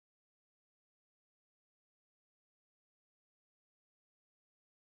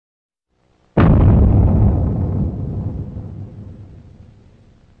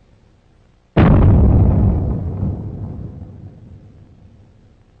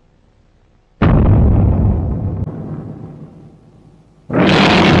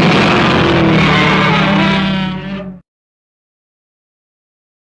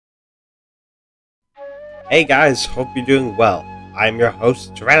Hey guys, hope you're doing well. I'm your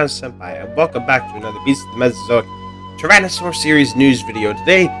host, Tyrannosaurus Senpai, and welcome back to another piece of the Mesozoic Tyrannosaur series news video.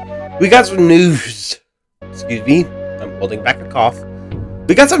 Today, we got some news. Excuse me, I'm holding back a cough.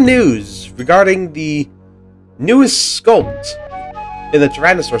 We got some news regarding the newest sculpt in the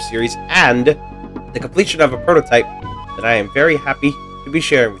Tyrannosaur series and the completion of a prototype that I am very happy to be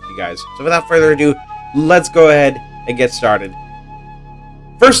sharing with you guys. So without further ado, let's go ahead and get started.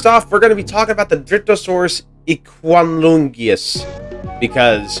 First off, we're going to be talking about the Dryptosaurus equalungius,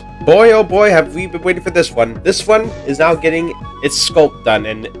 because boy oh boy have we been waiting for this one. This one is now getting its sculpt done,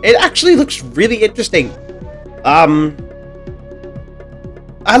 and it actually looks really interesting. I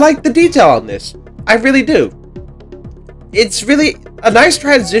like the detail on this. I really do. It's really a nice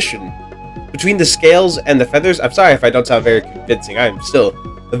transition between the scales and the feathers. I'm sorry if I don't sound very convincing. I'm still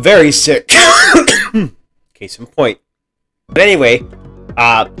very sick. Case in point. But anyway,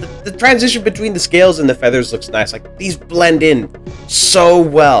 the transition between the scales and the feathers looks nice. Like, these blend in so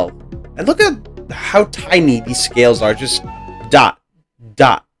well. And look at how tiny these scales are. Just dot,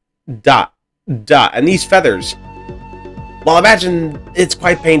 dot, dot, dot. And these feathers, well, imagine it's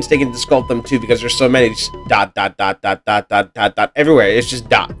quite painstaking to sculpt them too, because there's so many. Just dot, dot, dot, dot, dot, dot, dot, dot, everywhere. It's just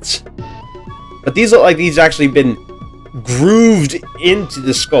dots. But these look like these actually been grooved into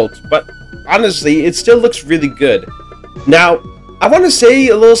the sculpt. But honestly, it still looks really good. Now, I want to say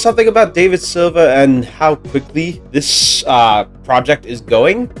a little something about David Silva and how quickly this project is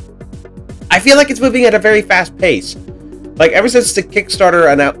going. I feel like it's moving at a very fast pace. Like, ever since the Kickstarter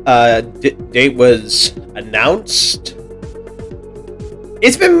date was announced,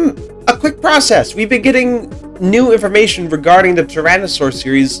 it's been a quick process. We've been getting new information regarding the Tyrannosaur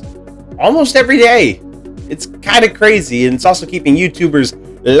series almost every day. It's kind of crazy, and it's also keeping YouTubers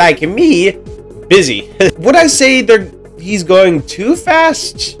like me busy. Would I say he's going too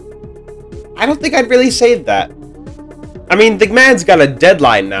fast? I don't think I'd really say that. I mean, the man's got a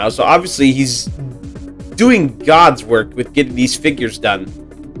deadline now, so obviously he's doing God's work with getting these figures done.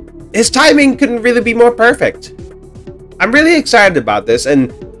 His timing couldn't really be more perfect. I'm really excited about this,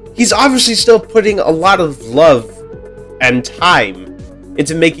 and he's obviously still putting a lot of love and time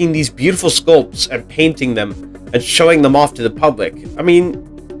into making these beautiful sculpts and painting them and showing them off to the public. I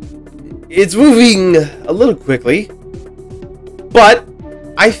mean, it's moving a little quickly, but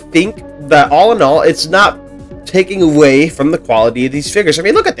I think that all in all, it's not taking away from the quality of these figures. I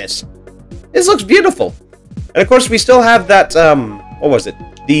mean, look at this. This looks beautiful. And of course, we still have that, what was it?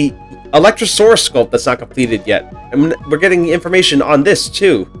 The Electrosaurus sculpt that's not completed yet. And we're getting information on this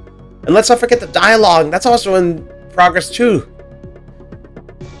too. And let's not forget the dialogue. That's also in progress too.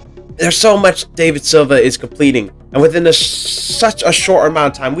 There's so much David Silva is completing. And within such a short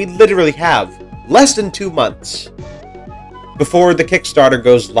amount of time, we literally have less than 2 months before the Kickstarter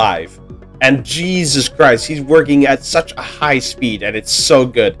goes live. And Jesus Christ, he's working at such a high speed, and it's so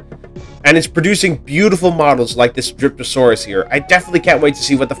good. And it's producing beautiful models like this Dryptosaurus here. I definitely can't wait to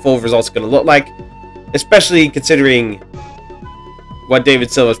see what the full result's going to look like, especially considering what David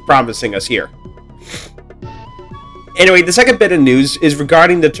Silva is promising us here. Anyway, the second bit of news is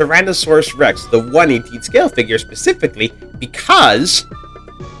regarding the Tyrannosaurus Rex, the 1/18 scale figure specifically, because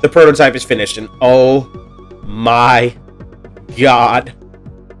the prototype is finished, and oh my God,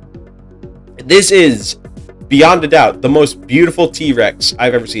 this is beyond a doubt the most beautiful T-Rex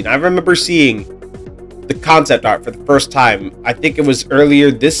I've ever seen. I remember seeing the concept art for the first time. I think it was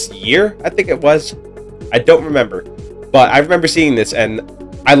earlier this year. I think it was. I don't remember, but I remember seeing this and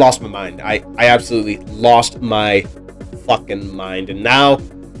I lost my mind. I absolutely lost my fucking mind. And now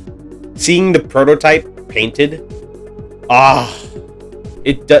seeing the prototype painted,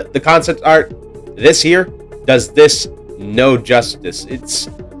 the concept art this here does this no justice.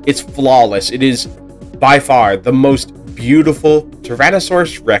 It's flawless. It is by far the most beautiful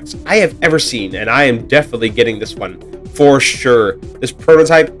Tyrannosaurus Rex I have ever seen, and I am definitely getting this one for sure. This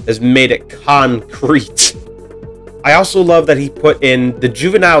prototype has made it concrete. I also love that he put in the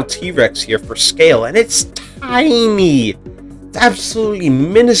juvenile T-Rex here for scale, and it's tiny. It's absolutely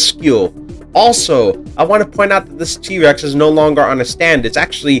minuscule. Also, I want to point out that this T-Rex is no longer on a stand. It's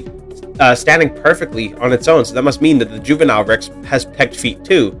actually standing perfectly on its own, so that must mean that the juvenile Rex has pegged feet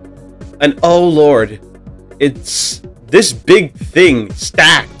too. And oh lord, it's this big thing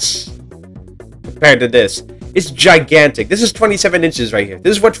stacked compared to this. It's gigantic. This is 27 inches right here.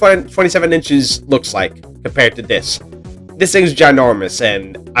 This is what 27 inches looks like compared to this. This thing's ginormous,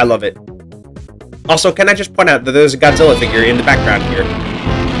 and I love it. Also, can I just point out that there's a Godzilla figure in the background here?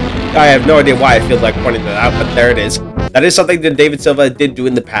 I have no idea why I feel like pointing that out, but there it is. That is something that David Silva did do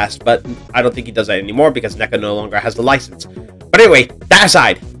in the past, but I don't think he does that anymore because NECA no longer has the license. But anyway, that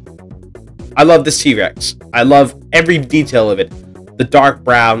aside, I love this T-Rex. I love every detail of it. The dark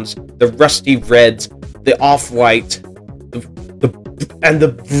browns, the rusty reds, the off-white, and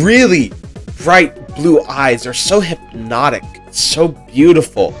the really bright blue eyes are so hypnotic. It's so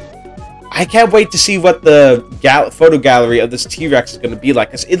beautiful. I can't wait to see what the photo gallery of this T-Rex is going to be like,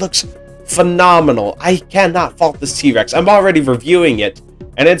 because it looks phenomenal. I cannot fault this T-Rex. I'm already reviewing it,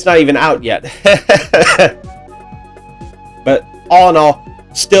 and it's not even out yet. But all in all,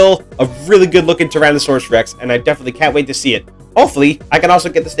 still a really good looking Tyrannosaurus Rex, and I definitely can't wait to see it. Hopefully, I can also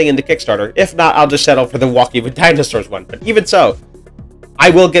get this thing into Kickstarter. If not, I'll just settle for the Walking with Dinosaurs one. But even so, I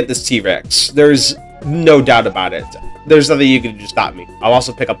will get this T-Rex. There's no doubt about it. There's nothing you can do to stop me. I'll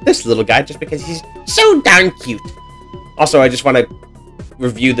also pick up this little guy just because he's so darn cute. Also, I just want to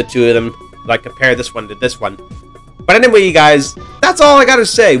review the two of them, like compare this one to this one. But anyway, you guys, that's all I gotta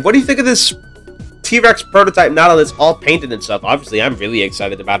say. What do you think of this T-Rex prototype now that it's all painted and stuff? Obviously, I'm really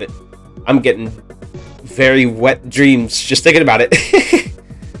excited about it. I'm getting very wet dreams just thinking about it.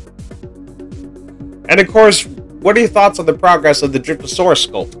 And of course, what are your thoughts on the progress of the Dryptosaurus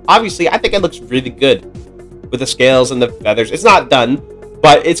sculpt? Obviously, I think it looks really good with the scales and the feathers. It's not done,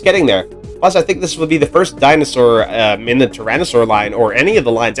 but it's getting there. Plus, I think this will be the first dinosaur in the Tyrannosaur line, or any of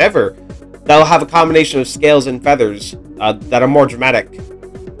the lines ever, that'll have a combination of scales and feathers that are more dramatic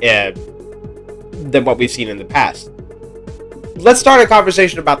than what we've seen in the past. Let's start a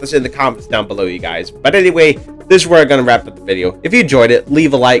conversation about this in the comments down below, you guys. But anyway, this is where I'm going to wrap up the video. If you enjoyed it,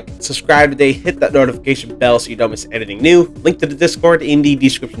 leave a like, subscribe today, hit that notification bell so you don't miss anything new. Link to the Discord in the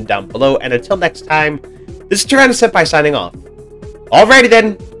description down below. And until next time, this is Tyrannosenpai signing off. Alrighty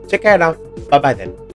then, take care now. Bye-bye then.